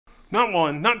not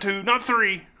one, not two, not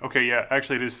three. Okay, yeah,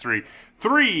 actually it is three.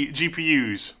 Three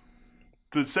GPUs.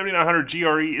 The 7900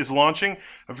 GRE is launching.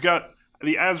 I've got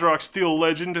the ASRock Steel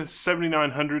Legend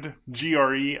 7900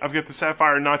 GRE. I've got the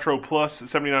Sapphire Nitro Plus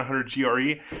 7900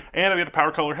 GRE. And I've got the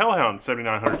Power Color Hellhound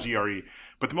 7900 GRE.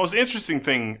 But the most interesting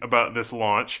thing about this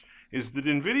launch is that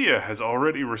NVIDIA has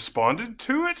already responded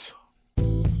to it.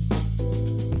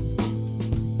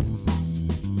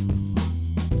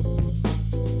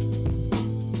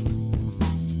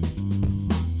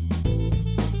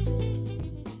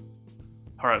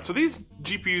 Alright, so these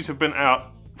GPUs have been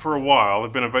out for a while.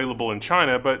 They've been available in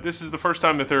China, but this is the first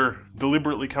time that they're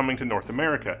deliberately coming to North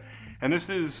America. And this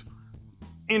is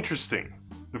interesting.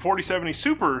 The 4070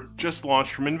 Super just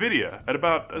launched from NVIDIA at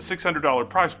about a $600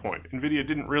 price point. NVIDIA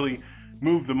didn't really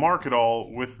move the mark at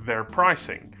all with their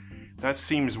pricing. That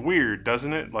seems weird,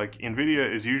 doesn't it? Like,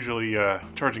 NVIDIA is usually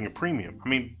charging a premium. I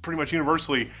mean, pretty much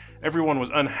universally, everyone was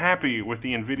unhappy with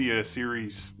the NVIDIA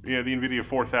series, the NVIDIA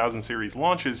 4000 series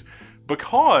launches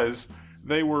because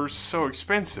they were so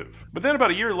expensive. But then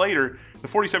about a year later, the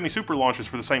 4070 Super launches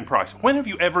for the same price. When have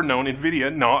you ever known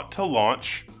NVIDIA not to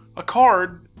launch a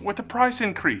card with a price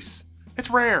increase? It's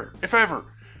rare, if ever.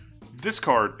 This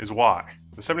card is why.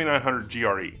 The 7900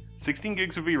 GRE, 16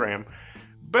 gigs of VRAM,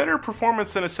 better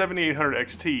performance than a 7800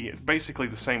 XT, basically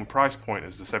the same price point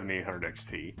as the 7800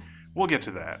 XT. We'll get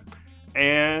to that.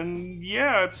 And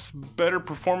yeah, it's better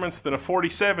performance than a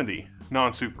 4070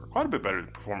 non-super. Quite a bit better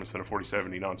performance than a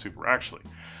 4070 non-super, actually.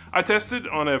 I tested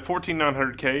on a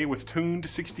 14900K with tuned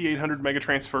 6800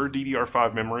 megatransfer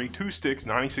DDR5 memory, 2 sticks,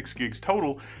 96 gigs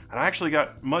total, and I actually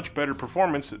got much better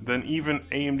performance than even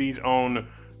AMD's own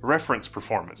reference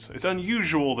performance. It's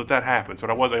unusual that that happens, but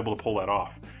I was able to pull that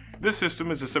off. This system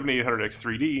is a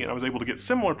 7800X3D, and I was able to get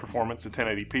similar performance at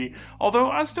 1080p, although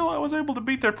I was able to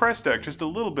beat their price stack just a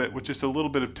little bit with just a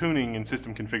little bit of tuning and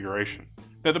system configuration.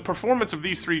 Now, the performance of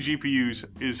these three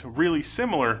GPUs is really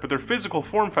similar, but their physical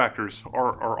form factors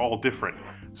are all different.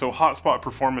 So hotspot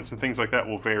performance and things like that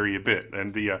will vary a bit,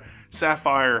 and the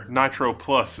Sapphire Nitro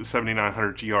Plus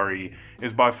 7900 GRE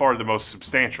is by far the most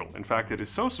substantial. In fact, it is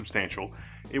so substantial,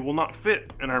 it will not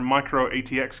fit in our micro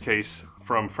ATX case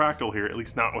from Fractal here, at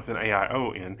least not with an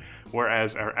AIO in,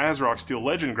 whereas our ASRock Steel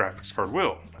Legend graphics card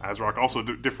will. ASRock also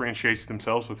differentiates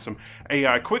themselves with some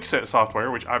AI quickset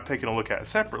software, which I've taken a look at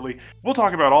separately. We'll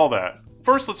talk about all that.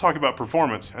 First, let's talk about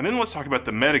performance, and then let's talk about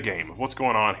the metagame of what's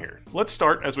going on here. Let's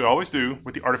start, as we always do,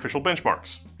 with the artificial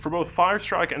benchmarks. For both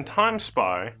Firestrike and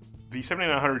TimeSpy, the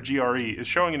 7900 GRE is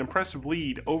showing an impressive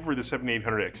lead over the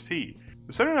 7800 XT.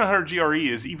 The 7900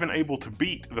 GRE is even able to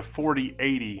beat the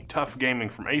 4080 Tough Gaming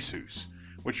from Asus,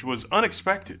 which was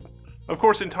unexpected. Of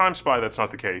course, in TimeSpy that's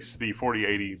not the case. The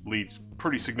 4080 leads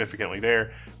pretty significantly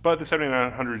there, but the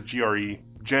 7900 GRE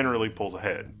generally pulls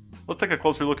ahead. Let's take a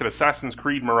closer look at Assassin's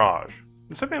Creed Mirage.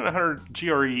 The 7900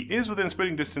 GRE is within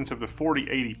spitting distance of the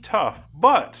 4080 Tough,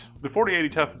 but the 4080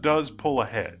 Tough does pull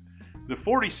ahead. The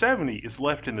 4070 is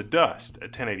left in the dust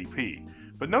at 1080p,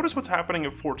 but notice what's happening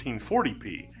at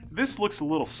 1440p. This looks a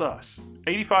little sus.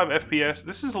 85 FPS,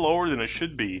 this is lower than it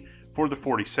should be for the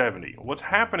 4070. What's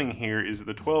happening here is that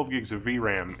the 12 gigs of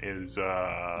VRAM is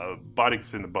biting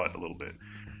us in the butt a little bit.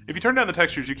 If you turn down the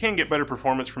textures, you can get better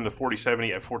performance from the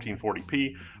 4070 at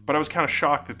 1440p, but I was kind of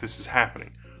shocked that this is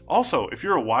happening. Also, if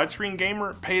you're a widescreen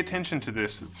gamer, pay attention to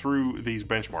this through these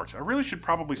benchmarks. I really should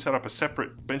probably set up a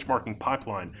separate benchmarking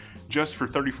pipeline just for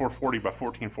 3440 by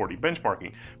 1440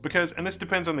 benchmarking, because, and this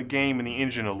depends on the game and the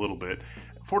engine a little bit,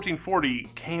 1440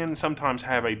 can sometimes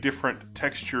have a different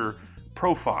texture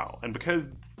profile, and because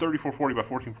 3440 by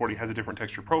 1440 has a different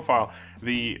texture profile,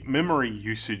 the memory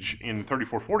usage in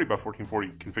 3440 by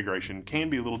 1440 configuration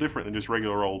can be a little different than just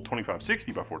regular old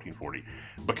 2560 by 1440.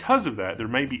 Because of that, there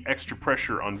may be extra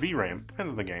pressure on VRAM,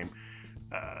 depends on the game,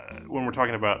 when we're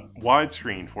talking about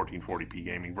widescreen 1440p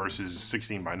gaming versus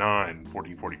 16 by 9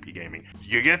 1440p gaming.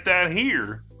 You get that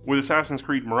here with Assassin's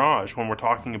Creed Mirage when we're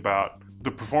talking about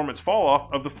the performance fall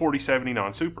off of the 4070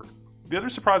 non-super. The other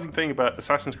surprising thing about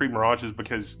Assassin's Creed Mirage is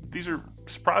because these are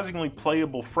surprisingly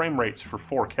playable frame rates for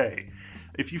 4K.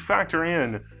 If you factor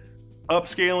in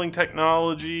upscaling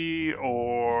technology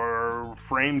or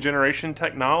frame generation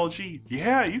technology,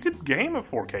 yeah, you could game at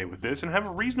 4K with this and have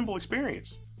a reasonable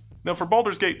experience. Now for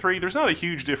Baldur's Gate 3, there's not a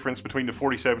huge difference between the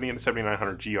 4070 and the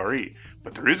 7900 GRE,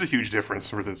 but there is a huge difference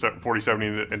for the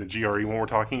 4070 and the GRE when we're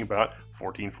talking about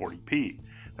 1440p.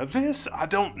 Now this, I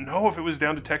don't know if it was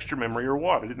down to texture memory or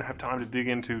what. I didn't have time to dig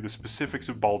into the specifics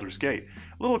of Baldur's Gate.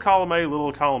 Little column A,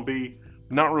 little column B,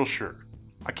 not real sure.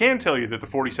 I can tell you that the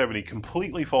 4070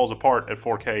 completely falls apart at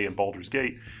 4K in Baldur's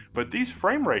Gate, but these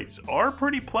frame rates are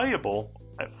pretty playable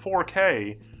at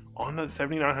 4K on the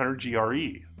 7900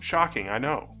 GRE. Shocking, I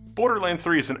know. Borderlands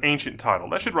 3 is an ancient title.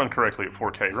 That should run correctly at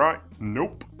 4K, right?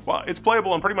 Nope. Well, it's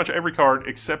playable on pretty much every card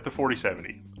except the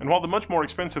 4070. And while the much more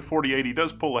expensive 4080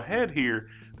 does pull ahead here,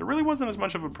 there really wasn't as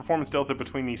much of a performance delta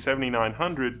between the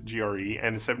 7900 GRE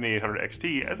and the 7800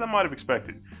 XT as I might have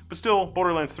expected. But still,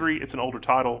 Borderlands 3, it's an older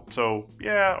title, so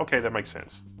yeah, okay, that makes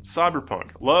sense.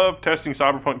 Cyberpunk. Love testing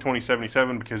Cyberpunk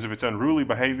 2077 because of its unruly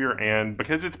behavior and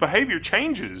because its behavior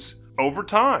changes over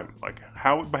time. Like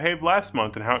how it behaved last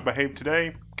month and how it behaved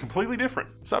today, completely different.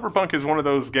 Cyberpunk is one of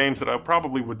those games that I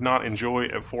probably would not enjoy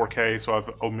at 4K, so I've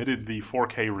omitted the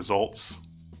 4K results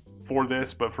for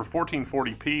this, but for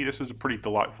 1440p, this was a pretty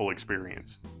delightful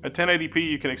experience. At 1080p,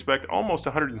 you can expect almost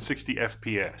 160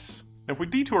 FPS. Now, if we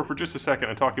detour for just a second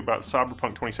and talk about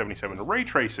Cyberpunk 2077 ray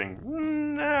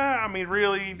tracing, I mean,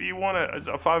 really, do you want a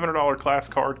 $500 class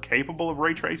card capable of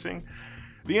ray tracing?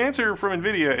 The answer from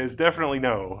NVIDIA is definitely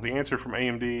no. The answer from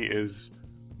AMD is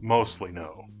mostly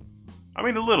no. I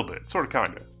mean, a little bit, sort of,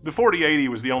 kinda. The 4080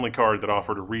 was the only card that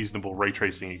offered a reasonable ray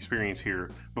tracing experience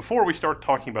here before we start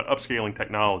talking about upscaling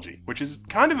technology, which is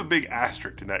kind of a big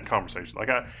asterisk in that conversation.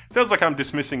 It sounds like I'm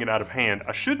dismissing it out of hand.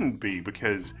 I shouldn't be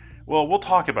because, well, we'll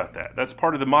talk about that. That's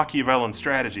part of the Machiavellian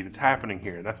strategy that's happening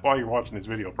here. That's why you're watching this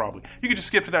video, probably. You can just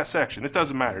skip to that section. This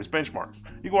doesn't matter. It's benchmarks.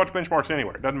 You can watch benchmarks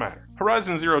anywhere. It doesn't matter.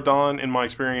 Horizon Zero Dawn, in my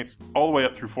experience, all the way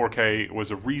up through 4K,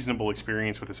 was a reasonable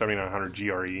experience with the 7900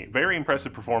 GRE. Very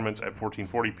impressive performance at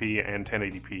 1440p and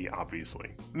 1080p, obviously.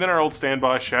 And then our old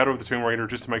standby, Shadow of the Tomb Raider,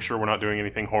 just to make sure we're not doing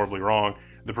anything horribly wrong.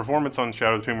 The performance on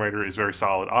Shadow of the Tomb Raider is very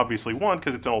solid. Obviously, one,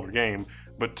 because it's an older game,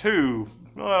 but two,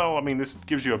 well, I mean, this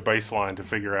gives you a baseline to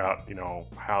figure out, you know,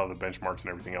 how the benchmarks and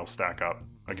everything else stack up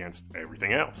against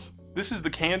everything else. This is the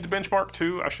canned benchmark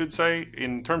too, I should say,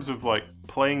 in terms of like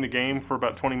playing the game for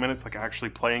about 20 minutes, like actually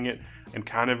playing it in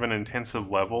kind of an intensive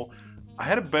level. I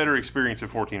had a better experience at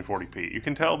 1440p. You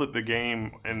can tell that the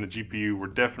game and the GPU were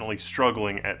definitely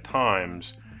struggling at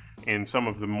times in some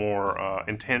of the more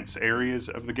intense areas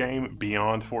of the game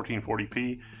beyond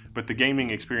 1440p, but the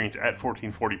gaming experience at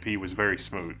 1440p was very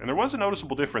smooth. And there was a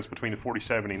noticeable difference between the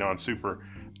 4070 non-super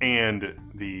and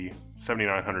the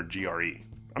 7900 GRE.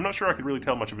 I'm not sure I could really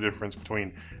tell much of a difference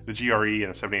between the GRE and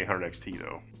the 7800 XT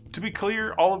though. To be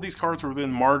clear, all of these cards are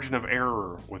within margin of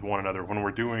error with one another when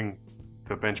we're doing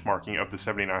the benchmarking of the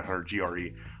 7900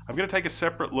 GRE. I'm going to take a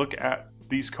separate look at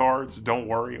these cards, don't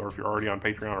worry, or if you're already on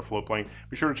Patreon or Floatplane,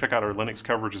 be sure to check out our Linux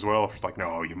coverage as well. If it's like,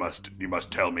 no, you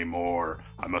must tell me more.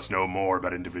 I must know more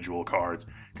about individual cards.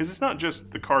 Because it's not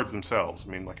just the cards themselves.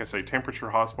 I mean, like I say, temperature,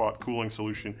 hotspot, cooling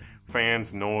solution,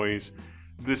 fans, noise,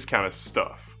 this kind of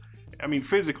stuff. I mean,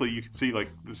 physically, you can see like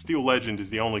the Steel Legend is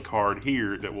the only card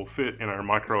here that will fit in our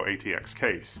micro ATX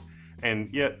case.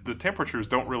 And yet the temperatures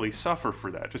don't really suffer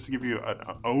for that. Just to give you an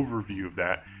overview of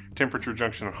that, temperature,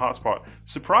 junction, and hotspot.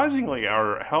 Surprisingly,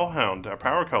 our Hellhound, our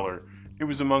power color, it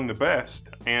was among the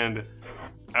best. And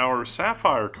our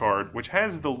Sapphire card, which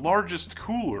has the largest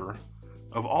cooler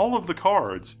of all of the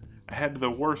cards, had the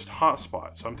worst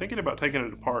hotspot. So I'm thinking about taking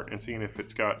it apart and seeing if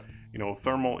it's got, you know,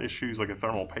 thermal issues, like a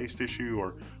thermal paste issue,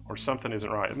 or something isn't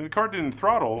right. I mean, the card didn't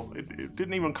throttle, it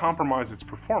didn't even compromise its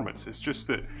performance. It's just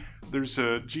that there's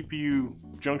a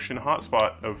GPU junction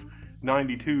hotspot of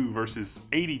 92 versus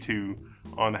 82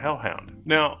 on the Hellhound.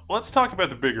 Now, let's talk about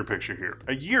the bigger picture here.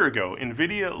 A year ago,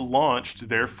 NVIDIA launched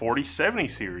their 4070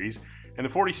 series, and the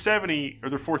 4070, or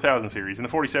their 4000 series, and the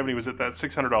 4070 was at that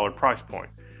 $600 price point.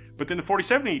 But then the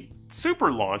 4070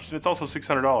 Super launched, and it's also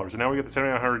 $600, and now we got the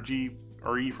 7900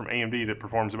 GRE from AMD that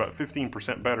performs about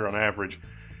 15% better on average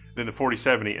than the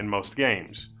 4070 in most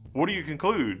games. What do you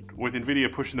conclude with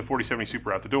NVIDIA pushing the 4070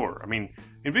 Super out the door? I mean,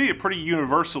 NVIDIA pretty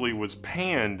universally was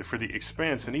panned for the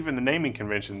expense and even the naming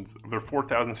conventions of their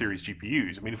 4000 series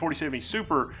GPUs. I mean, the 4070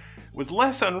 Super was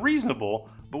less unreasonable,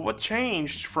 but what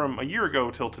changed from a year ago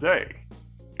till today?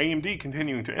 AMD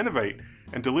continuing to innovate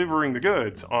and delivering the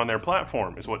goods on their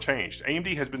platform is what changed.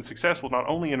 AMD has been successful not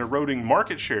only in eroding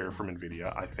market share from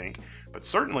NVIDIA, I think, but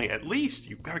certainly, at least,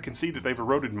 you've got to concede that they've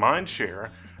eroded mind share.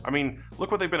 I mean,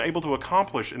 look what they've been able to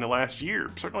accomplish in the last year,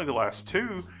 certainly the last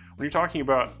two. When you're talking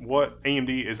about what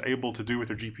AMD is able to do with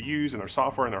their GPUs and their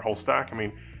software and their whole stack, I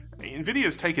mean,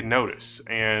 NVIDIA's taken notice,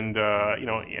 and you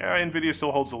know, yeah, NVIDIA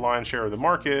still holds the lion's share of the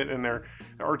market, and their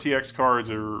RTX cards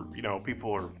are, you know,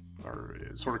 people are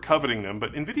sort of coveting them,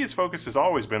 but NVIDIA's focus has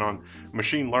always been on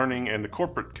machine learning and the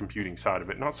corporate computing side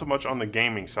of it, not so much on the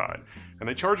gaming side. And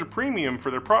they charge a premium for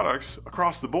their products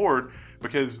across the board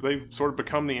because they've sort of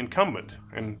become the incumbent.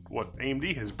 And what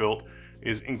AMD has built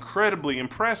is incredibly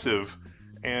impressive,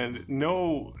 and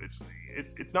no, it's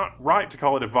not right to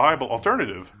call it a viable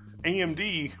alternative.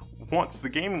 AMD wants the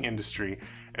gaming industry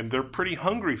and they're pretty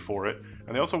hungry for it,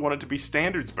 and they also want it to be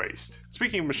standards-based.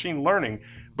 Speaking of machine learning,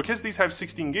 because these have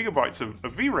 16 gigabytes of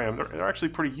VRAM, they're actually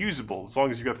pretty usable as long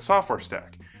as you've got the software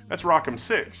stack. That's ROCm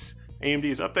 6. AMD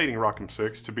is updating ROCm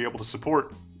 6 to be able to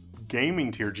support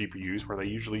gaming tier GPUs where they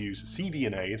usually use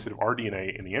CDNA instead of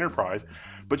RDNA in the enterprise,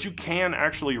 but you can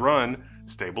actually run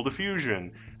Stable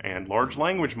Diffusion and large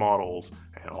language models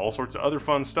and all sorts of other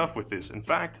fun stuff with this. In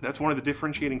fact, that's one of the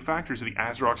differentiating factors of the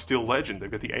ASRock Steel Legend.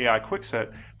 They've got the AI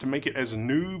Quickset to make it as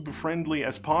noob-friendly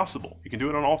as possible. You can do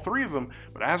it on all three of them,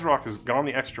 but ASRock has gone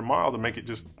the extra mile to make it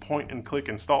just point and click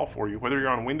install for you, whether you're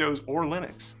on Windows or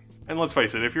Linux. And let's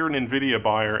face it, if you're an NVIDIA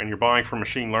buyer and you're buying for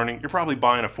machine learning, you're probably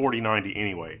buying a 4090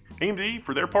 anyway. AMD,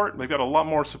 for their part, they've got a lot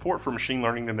more support for machine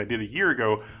learning than they did a year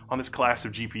ago on this class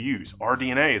of GPUs.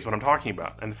 RDNA is what I'm talking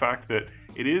about, and the fact that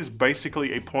it is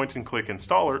basically a point-and-click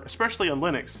installer, especially on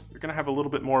Linux. You're going to have a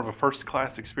little bit more of a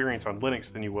first-class experience on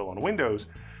Linux than you will on Windows,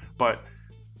 but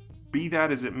be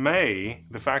that as it may,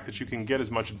 the fact that you can get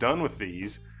as much done with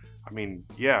these, I mean,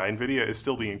 yeah, NVIDIA is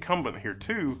still the incumbent here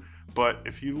too, but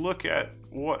if you look at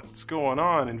what's going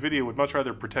on, NVIDIA would much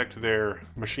rather protect their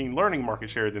machine learning market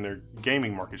share than their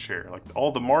gaming market share. Like,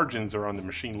 all the margins are on the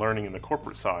machine learning and the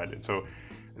corporate side, and so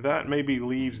that maybe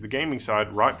leaves the gaming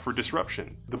side ripe for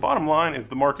disruption. The bottom line is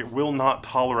the market will not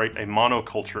tolerate a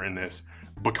monoculture in this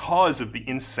because of the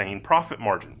insane profit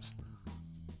margins.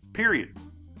 Period.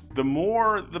 The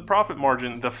more the profit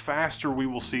margin, the faster we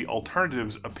will see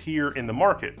alternatives appear in the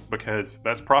market, because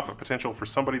that's profit potential for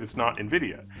somebody that's not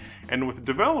NVIDIA. And with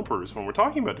developers, when we're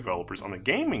talking about developers on the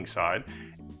gaming side,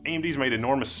 AMD's made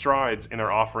enormous strides in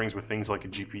their offerings with things like a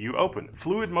GPU Open.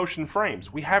 Fluid motion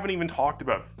frames. We haven't even talked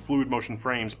about fluid motion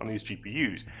frames on these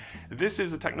GPUs. This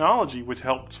is a technology which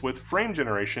helps with frame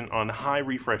generation on high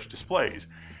refresh displays.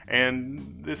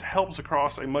 And this helps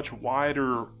across a much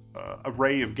wider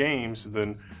array of games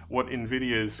than what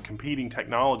NVIDIA's competing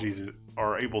technologies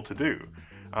are able to do.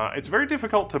 It's very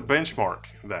difficult to benchmark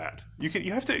that. You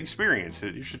have to experience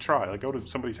it. You should try. Like, go to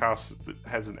somebody's house that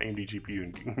has an AMD GPU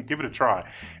and give it a try.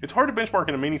 It's hard to benchmark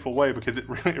in a meaningful way because it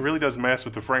really does mess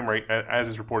with the frame rate as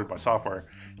is reported by software.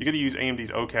 You got to use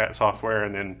AMD's OCAT software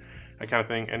and then that kind of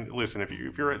thing. And listen, if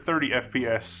you're at 30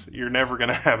 FPS, you're never going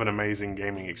to have an amazing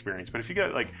gaming experience. But if you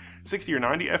got like 60 or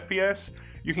 90 FPS,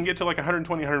 you can get to like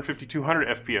 120, 150, 200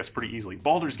 FPS pretty easily.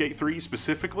 Baldur's Gate 3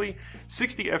 specifically,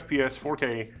 60 FPS,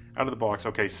 4K out of the box,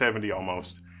 okay, 70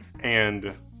 almost.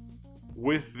 And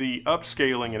with the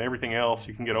upscaling and everything else,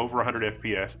 you can get over 100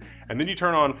 FPS. And then you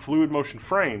turn on fluid motion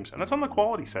frames, and that's on the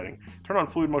quality setting. Turn on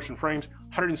fluid motion frames,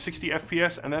 160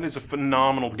 FPS, and that is a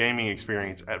phenomenal gaming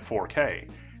experience at 4K.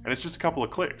 And it's just a couple of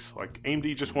clicks. Like,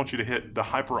 AMD just wants you to hit the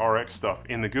HyperRX stuff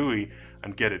in the GUI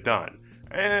and get it done.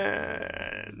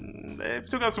 And they've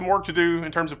still got some work to do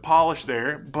in terms of polish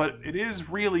there, but it is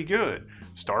really good.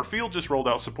 Starfield just rolled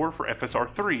out support for FSR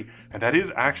 3, and that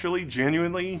is actually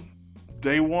genuinely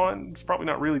day one. It's probably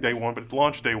not really day one, but it's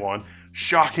launch day one.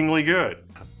 Shockingly good.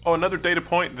 Oh, another data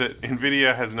point that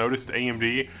NVIDIA has noticed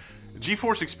AMD,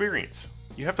 GeForce Experience.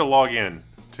 You have to log in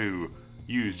to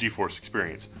use GeForce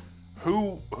Experience.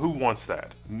 Who wants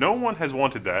that? No one has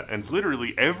wanted that, and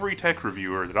literally every tech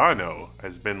reviewer that I know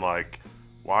has been like,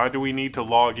 why do we need to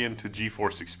log into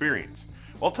GeForce Experience?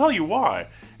 Well, I'll tell you why.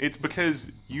 It's because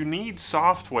you need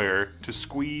software to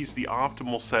squeeze the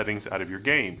optimal settings out of your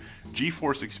game.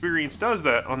 GeForce Experience does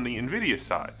that on the NVIDIA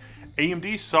side.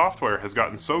 AMD's software has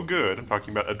gotten so good, I'm talking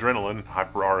about Adrenalin and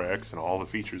HyperRX and all the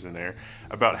features in there,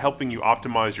 about helping you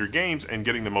optimize your games and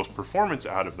getting the most performance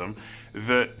out of them,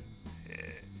 that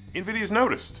NVIDIA's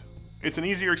noticed. It's an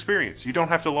easier experience. You don't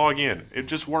have to log in. It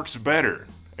just works better.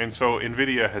 And so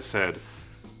NVIDIA has said,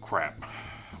 crap,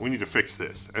 we need to fix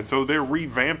this. And so they're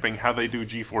revamping how they do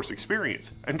GeForce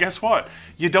Experience. And guess what?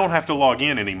 You don't have to log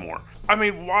in anymore. I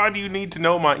mean, why do you need to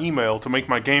know my email to make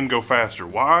my game go faster?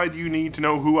 Why do you need to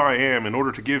know who I am in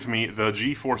order to give me the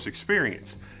GeForce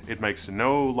Experience? It makes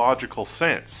no logical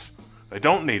sense. They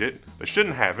don't need it, they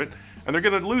shouldn't have it, and they're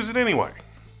gonna lose it anyway.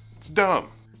 It's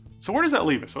dumb. So where does that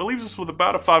leave us? So it leaves us with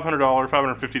about a $500,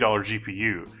 $550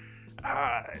 GPU.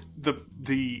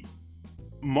 The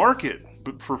market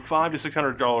for $500 to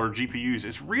 $600 GPUs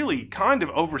is really kind of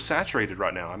oversaturated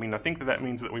right now. I mean, I think that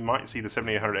means that we might see the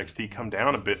 7800 XT come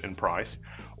down a bit in price,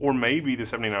 or maybe the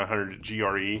 7900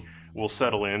 GRE will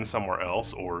settle in somewhere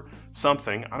else or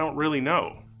something. I don't really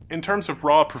know. In terms of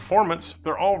raw performance,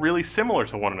 they're all really similar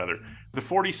to one another. The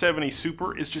 4070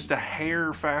 Super is just a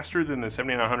hair faster than the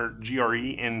 7900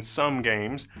 GRE in some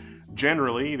games.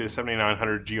 Generally, the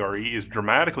 7900 GRE is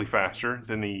dramatically faster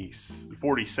than the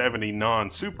 4070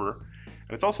 non-Super,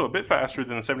 and it's also a bit faster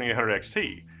than the 7800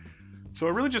 XT. So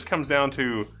it really just comes down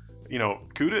to, You know,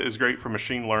 CUDA is great for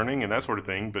machine learning and that sort of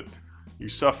thing, but you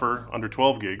suffer under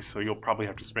 12 gigs, so you'll probably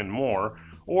have to spend more.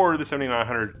 Or the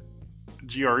 7900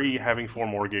 GRE having 4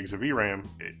 more gigs of VRAM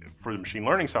for the machine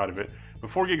learning side of it. But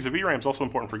 4 gigs of VRAM is also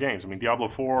important for games. I mean, Diablo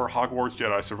 4, Hogwarts,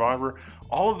 Jedi Survivor,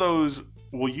 all of those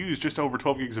will use just over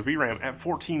 12 gigs of VRAM at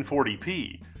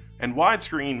 1440p. And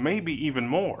widescreen, maybe even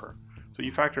more. So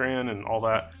you factor in and all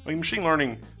that. I mean, machine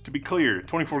learning, to be clear,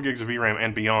 24 gigs of VRAM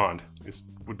and beyond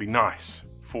would be nice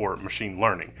for machine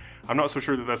learning. I'm not so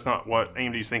sure that that's not what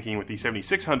AMD's thinking with the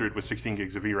 7600 with 16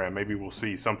 gigs of VRAM. Maybe we'll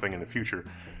see something in the future.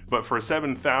 But for a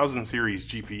 7000 series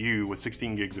GPU with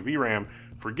 16 gigs of VRAM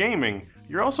for gaming,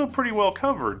 you're also pretty well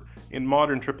covered in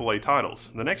modern AAA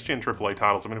titles. The next gen AAA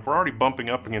titles, I mean, if we're already bumping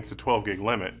up against the 12 gig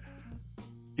limit,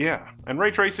 yeah. And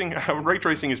ray tracing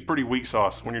is pretty weak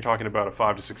sauce when you're talking about a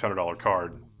 $500 to $600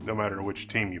 card, no matter which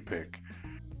team you pick.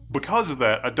 Because of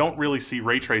that, I don't really see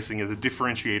ray tracing as a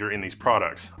differentiator in these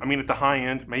products. I mean, at the high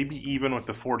end, maybe even with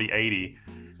the 4080,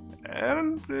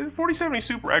 and the 4070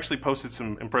 Super actually posted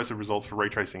some impressive results for ray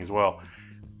tracing as well.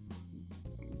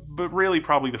 But really,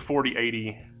 probably the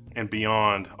 4080 and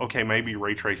beyond, okay, maybe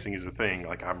ray tracing is a thing.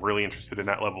 Like, I'm really interested in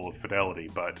that level of fidelity,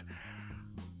 but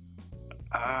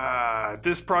at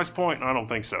this price point, I don't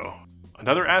think so.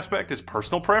 Another aspect is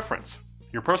personal preference.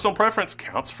 Your personal preference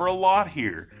counts for a lot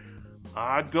here.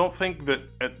 I don't think that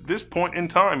at this point in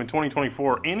time in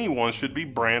 2024, anyone should be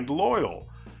brand loyal.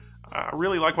 I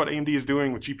really like what AMD is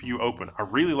doing with GPU Open. I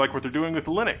really like what they're doing with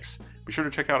Linux. Be sure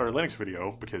to check out our Linux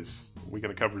video because we're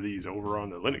going to cover these over on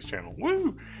the Linux channel.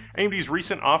 Woo! AMD's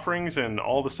recent offerings and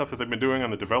all the stuff that they've been doing on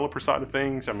the developer side of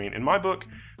things. I mean, in my book,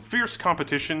 fierce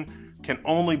competition can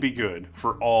only be good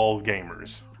for all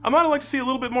gamers. I might have liked to see a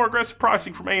little bit more aggressive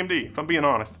pricing from AMD, if I'm being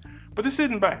honest. But this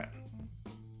isn't bad.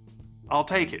 I'll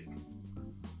take it.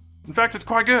 In fact, it's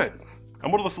quite good.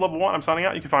 I'm Wendell, this is Level 1. I'm signing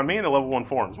out. You can find me in the Level 1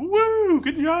 forums. Woo!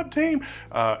 Good job, team.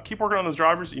 Keep working on those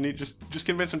drivers. You need just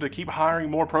convince them to keep hiring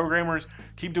more programmers.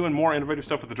 Keep doing more innovative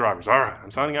stuff with the drivers. All right,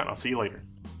 I'm signing out, and I'll see you later.